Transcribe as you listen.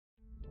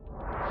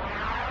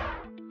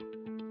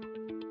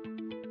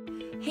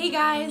Hey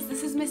guys,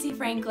 this is Missy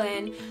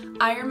Franklin.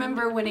 I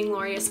remember winning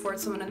Laureus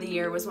Sportswoman of the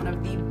Year was one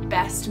of the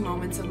best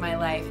moments of my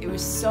life. It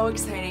was so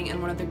exciting and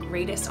one of the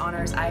greatest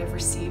honors I have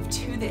received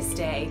to this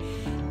day.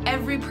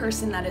 Every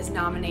person that is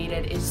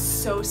nominated is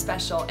so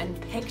special and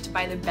picked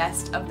by the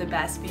best of the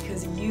best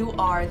because you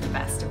are the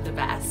best of the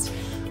best.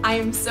 I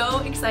am so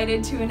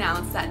excited to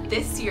announce that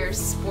this year's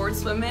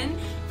Sportswomen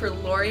for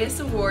Laureus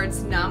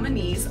Awards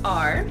nominees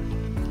are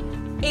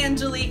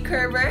Angelique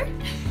Kerber,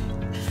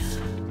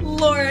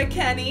 Laura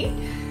Kenny,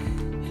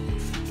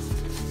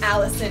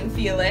 Allyson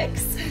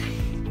Felix,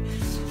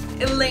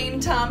 Elaine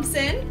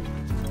Thompson,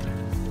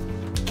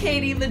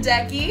 Katie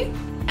Ledecky,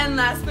 and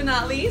last but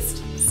not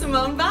least,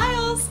 Simone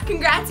Biles.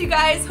 Congrats you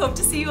guys, hope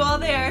to see you all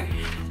there.